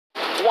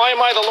why am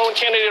I the lone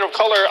candidate of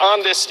color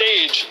on this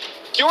stage?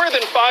 Fewer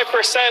than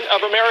 5%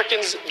 of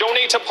Americans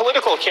donate to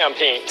political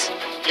campaigns.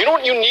 You know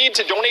what you need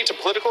to donate to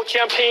political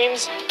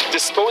campaigns?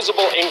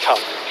 Disposable income.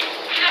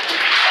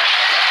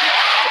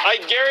 I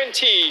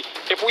guarantee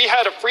if we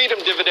had a freedom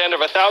dividend of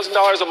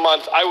 $1,000 a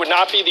month, I would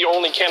not be the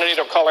only candidate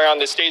of color on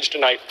this stage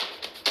tonight.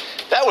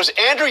 That was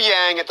Andrew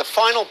Yang at the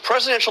final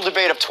presidential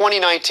debate of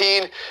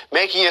 2019,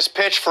 making his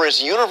pitch for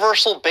his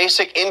universal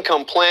basic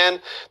income plan.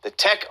 The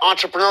tech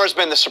entrepreneur has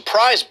been the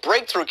surprise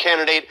breakthrough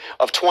candidate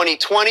of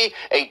 2020.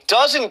 A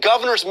dozen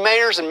governors,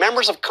 mayors, and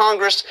members of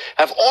Congress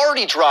have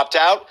already dropped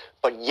out,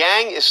 but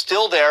Yang is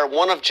still there,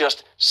 one of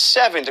just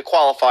 7 to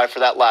qualify for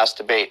that last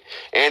debate.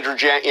 Andrew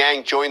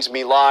Yang joins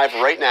me live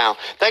right now.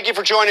 Thank you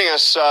for joining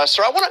us,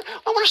 sir. I want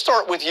to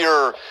start with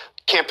your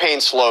campaign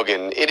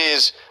slogan. It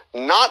is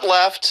not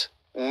left,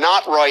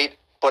 not right,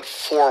 but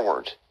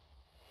forward.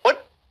 What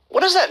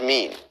does that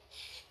mean?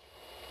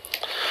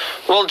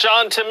 Well,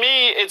 John, to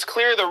me, it's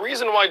clear the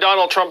reason why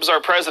Donald Trump is our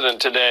president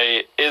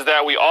today is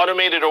that we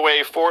automated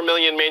away 4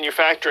 million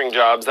manufacturing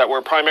jobs that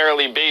were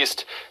primarily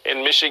based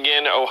in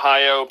Michigan,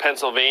 Ohio,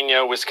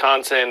 Pennsylvania,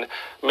 Wisconsin,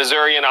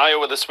 Missouri, and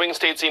Iowa, the swing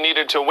states he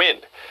needed to win.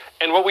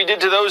 And what we did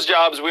to those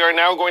jobs, we are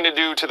now going to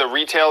do to the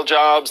retail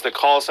jobs, the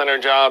call center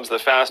jobs, the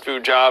fast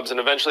food jobs, and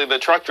eventually the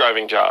truck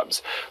driving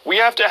jobs. We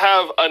have to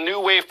have a new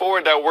way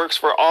forward that works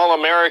for all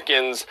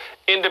Americans,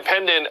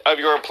 independent of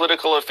your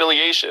political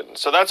affiliation.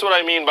 So that's what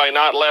I mean by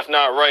not left,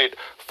 not right,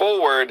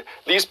 forward.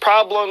 These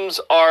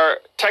problems are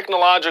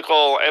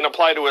technological and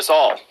apply to us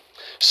all.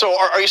 So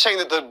are you saying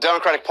that the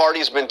Democratic Party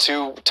has been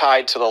too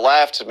tied to the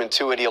left, has been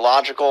too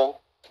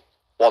ideological,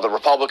 while the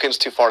Republicans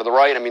too far to the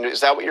right? I mean,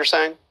 is that what you're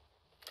saying?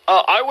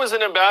 I was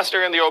an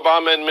ambassador in the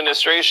Obama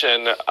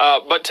administration,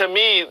 but to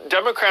me,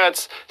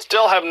 Democrats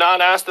still have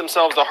not asked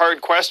themselves the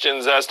hard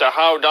questions as to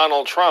how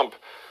Donald Trump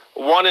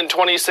won in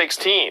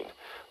 2016,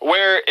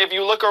 where if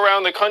you look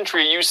around the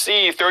country, you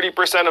see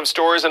 30% of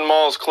stores and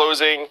malls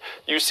closing,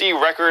 you see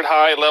record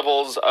high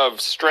levels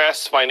of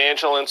stress,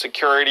 financial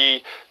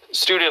insecurity,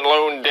 student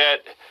loan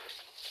debt,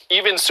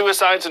 even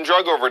suicides and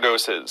drug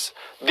overdoses.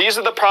 These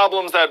are the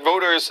problems that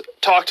voters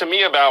talk to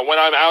me about when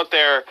I'm out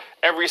there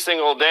every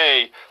single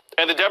day.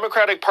 And the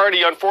Democratic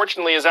Party,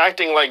 unfortunately, is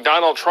acting like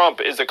Donald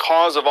Trump is the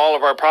cause of all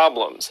of our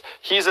problems.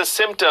 He's a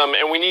symptom,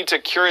 and we need to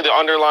cure the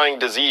underlying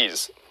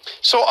disease.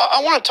 So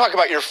I want to talk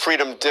about your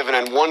freedom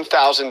dividend,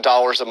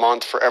 $1,000 a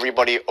month for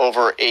everybody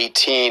over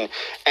 18.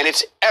 And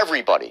it's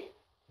everybody.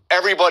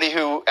 Everybody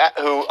who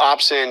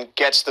opts in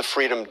gets the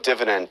freedom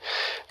dividend.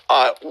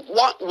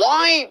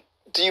 Why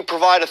do you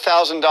provide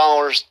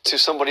 $1,000 to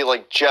somebody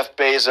like Jeff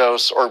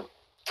Bezos or,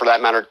 for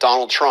that matter,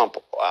 Donald Trump?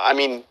 I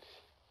mean,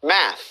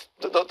 math.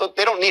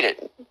 They don't need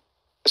it.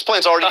 This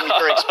plan's already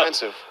very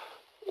expensive.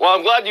 Well,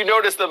 I'm glad you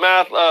noticed the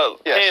math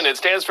yes. pin. It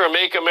stands for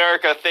Make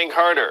America Think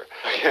Harder.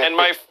 And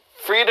my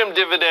freedom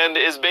dividend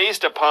is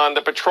based upon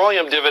the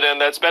petroleum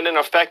dividend that's been in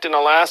effect in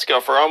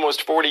Alaska for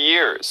almost 40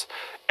 years.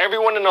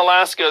 Everyone in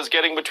Alaska is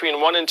getting between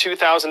 $1,000 and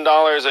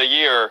 $2,000 a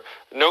year,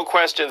 no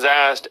questions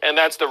asked, and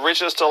that's the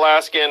richest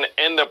Alaskan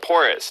and the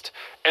poorest.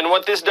 And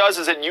what this does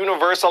is it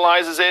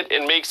universalizes it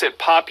and makes it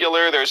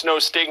popular. There's no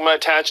stigma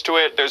attached to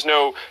it. There's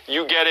no,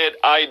 you get it,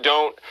 I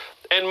don't.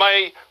 And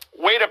my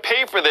way to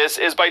pay for this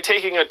is by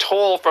taking a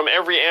toll from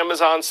every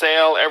Amazon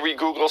sale, every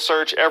Google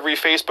search, every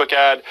Facebook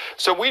ad.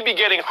 So we'd be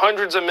getting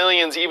hundreds of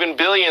millions, even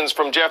billions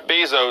from Jeff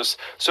Bezos.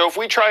 So if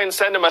we try and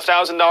send him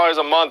 $1,000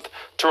 a month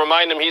to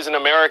remind him he's an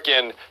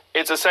American,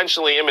 it's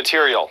essentially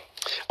immaterial.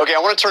 Okay, I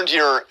want to turn to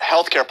your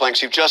healthcare plan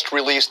because you've just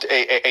released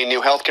a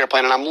new healthcare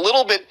plan, and I'm a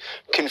little bit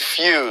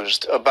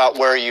confused about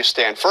where you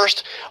stand.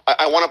 First,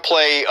 I want to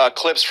play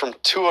clips from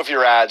 2 of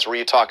your ads where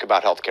you talk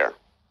about healthcare.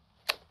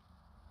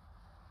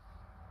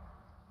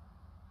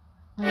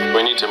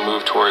 We need to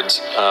move towards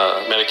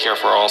a Medicare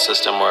for All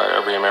system where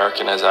every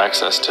American has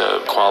access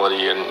to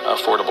quality and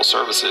affordable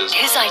services.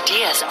 His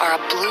ideas are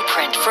a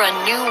blueprint for a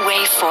new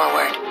way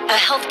forward. A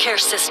healthcare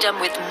system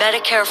with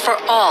Medicare for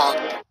all.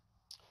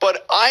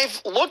 But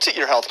I've looked at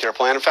your healthcare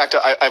plan. In fact,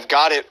 I've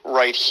got it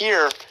right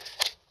here.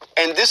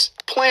 And this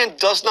plan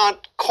does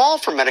not call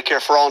for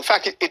Medicare for all. In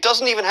fact, it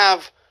doesn't even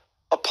have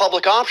a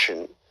public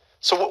option.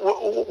 So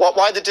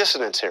why the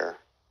dissonance here?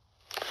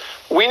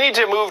 We need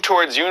to move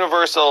towards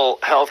universal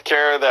health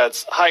care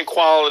that's high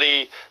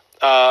quality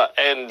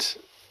and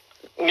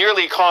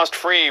nearly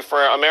cost-free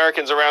for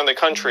Americans around the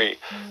country.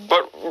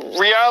 But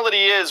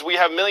reality is we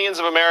have millions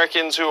of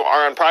Americans who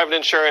are on private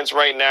insurance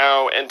right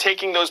now, and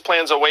taking those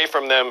plans away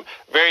from them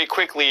very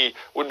quickly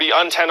would be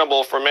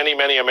untenable for many,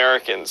 many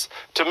Americans.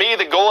 To me,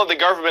 the goal of the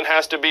government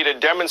has to be to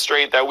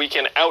demonstrate that we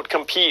can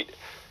outcompete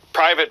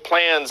private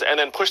plans and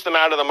then push them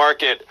out of the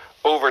market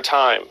over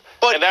time.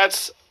 And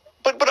that's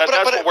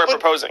what we're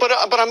proposing.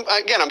 But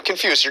I'm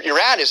confused. Your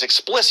ad is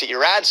explicit.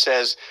 Your ad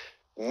says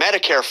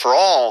Medicare for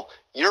all.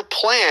 Your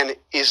plan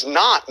is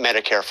not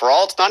Medicare for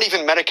all. It's not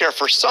even Medicare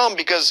for some,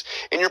 because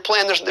in your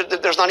plan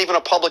there's not even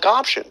a public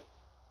option.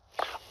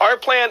 Our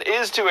plan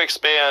is to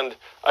expand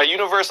a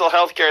universal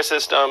health care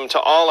system to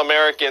all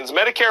Americans.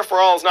 Medicare for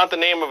All is not the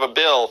name of a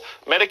bill.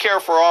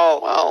 Medicare for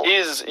All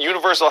is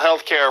universal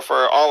health care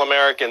for all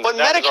Americans. But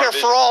Medicare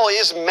for All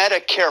is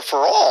Medicare for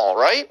all,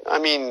 right? I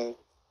mean...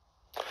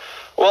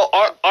 Well,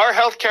 our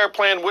health care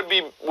plan would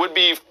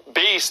be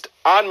based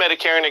on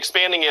Medicare and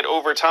expanding it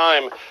over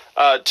time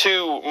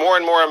to more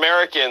and more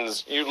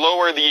Americans. You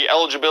lower the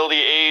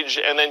eligibility age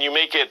and then you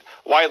make it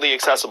widely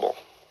accessible.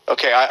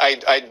 Okay,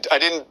 I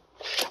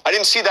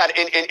didn't see that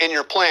in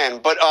your plan,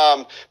 but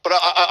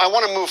I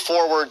want to move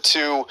forward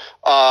to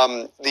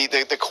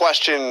the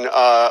question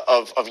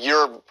of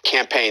your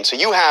campaign. So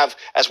you have,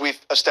 as we've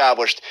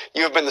established,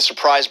 you have been the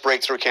surprise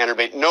breakthrough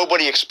candidate.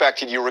 Nobody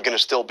expected you were going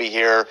to still be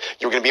here.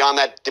 You were going to be on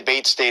that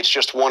debate stage,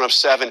 just one of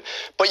 7.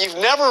 But you've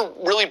never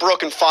really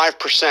broken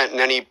 5% in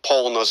any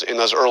poll in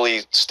those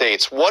early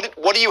states.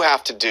 What do you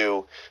have to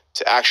do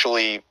to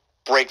actually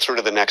break through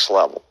to the next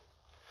level?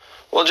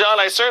 Well, John,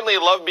 I certainly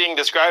love being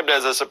described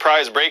as a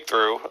surprise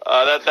breakthrough.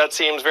 That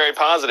seems very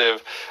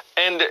positive.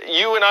 And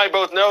you and I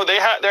both know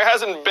there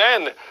hasn't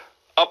been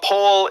a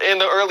poll in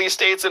the early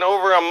states in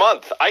over a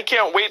month. I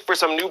can't wait for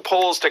some new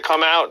polls to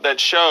come out that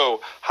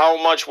show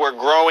how much we're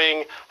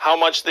growing, how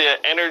much the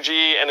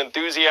energy and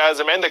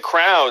enthusiasm and the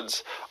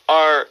crowds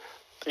are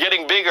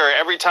getting bigger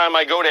every time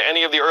I go to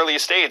any of the early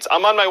states.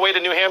 I'm on my way to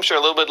New Hampshire a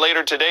little bit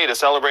later today to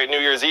celebrate New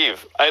Year's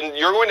Eve. And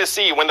you're going to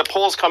see when the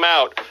polls come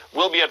out,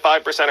 we'll be at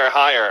 5% or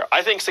higher.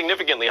 I think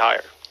significantly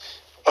higher.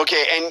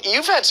 Okay, and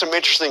you've had some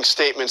interesting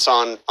statements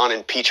on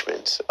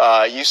impeachment.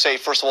 You say,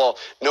 first of all,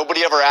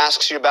 nobody ever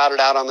asks you about it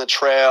out on the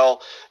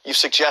trail. You've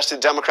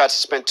suggested Democrats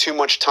spent too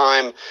much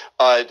time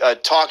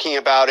talking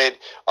about it,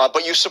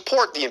 but you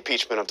support the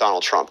impeachment of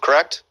Donald Trump,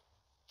 correct?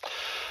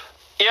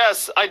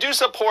 Yes, I do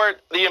support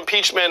the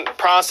impeachment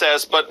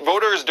process, but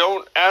voters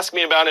don't ask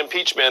me about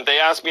impeachment. They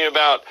ask me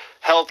about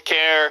health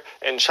care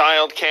and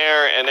child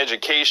care and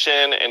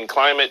education and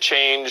climate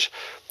change.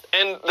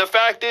 And the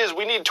fact is,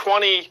 we need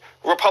 20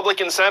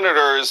 Republican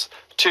senators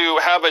to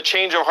have a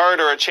change of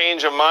heart or a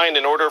change of mind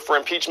in order for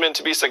impeachment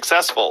to be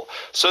successful.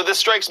 So this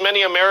strikes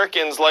many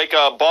Americans like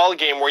a ball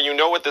game where you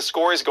know what the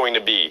score is going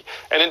to be.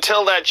 And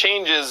until that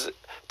changes,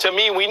 to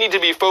me, we need to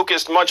be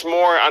focused much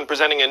more on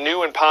presenting a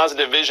new and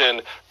positive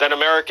vision that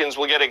Americans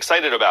will get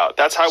excited about.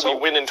 That's how we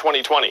win in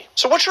 2020.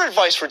 So what's your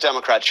advice for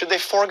Democrats? Should they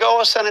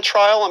forego a Senate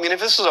trial? I mean, if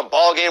this is a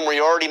ball game where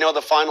you already know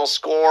the final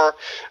score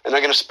and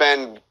they're going to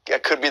spend,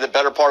 it could be the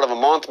better part of a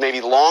month, maybe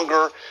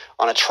longer,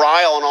 on a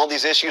trial on all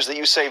these issues that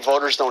you say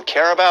voters don't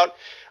care about,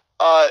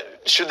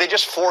 should they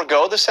just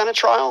forego the Senate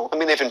trial? I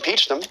mean, they've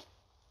impeached him.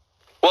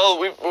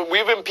 Well,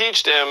 we've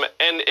impeached him,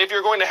 and if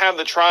you're going to have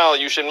the trial,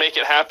 you should make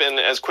it happen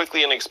as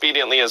quickly and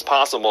expediently as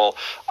possible.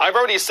 I've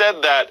already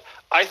said that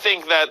I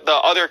think that the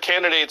other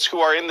candidates who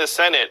are in the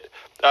Senate,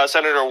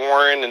 Senator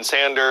Warren and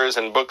Sanders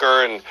and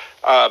Booker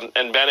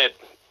and Bennett,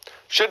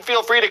 should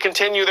feel free to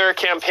continue their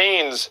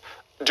campaigns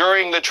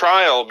during the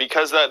trial,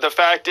 because the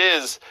fact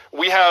is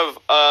we have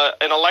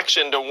an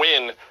election to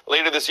win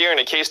later this year and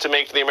a case to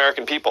make to the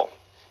American people.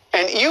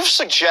 And you've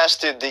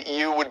suggested that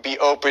you would be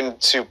open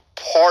to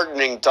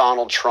pardoning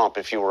Donald Trump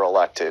if you were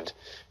elected.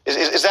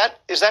 Is that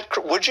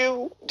would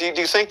you do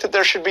you think that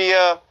there should be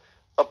a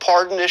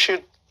pardon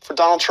issued for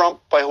Donald Trump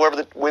by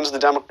whoever wins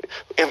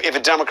if a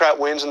Democrat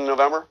wins in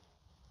November?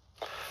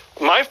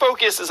 My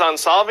focus is on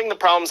solving the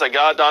problems that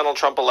got Donald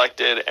Trump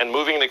elected and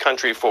moving the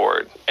country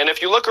forward. And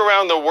if you look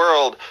around the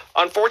world,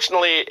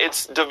 unfortunately,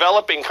 it's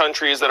developing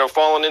countries that have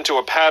fallen into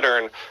a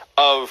pattern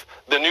of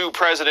the new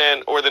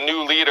president or the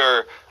new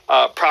leader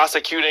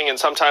prosecuting and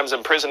sometimes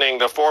imprisoning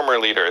the former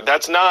leader.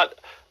 That's not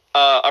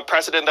a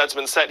precedent that's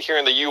been set here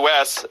in the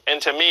U.S. And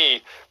to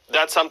me,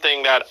 that's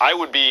something that I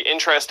would be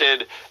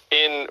interested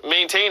in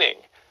maintaining.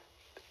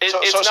 It's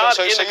not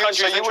in the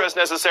country's interest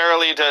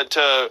necessarily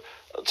to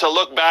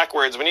look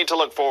backwards. We need to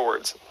look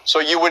forwards. So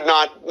you would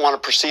not want to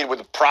proceed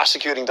with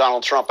prosecuting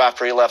Donald Trump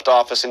after he left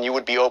office, and you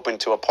would be open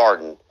to a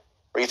pardon?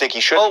 Or you think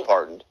he should be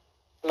pardoned?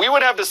 We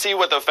would have to see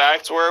what the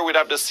facts were. We'd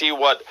have to see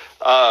what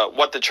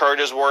the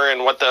charges were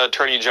and what the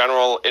Attorney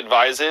General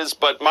advises.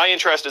 But my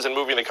interest is in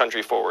moving the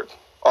country forward.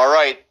 All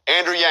right.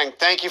 Andrew Yang,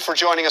 thank you for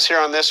joining us here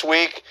on This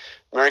Week.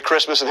 Merry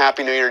Christmas and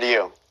Happy New Year to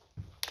you.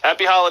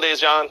 Happy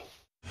holidays, John.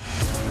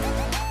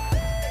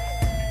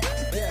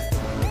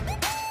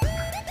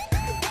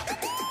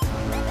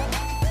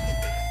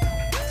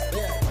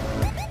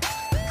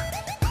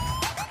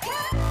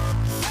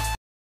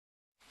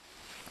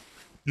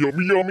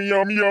 Yummy, yummy,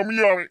 yummy, yummy,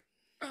 yummy.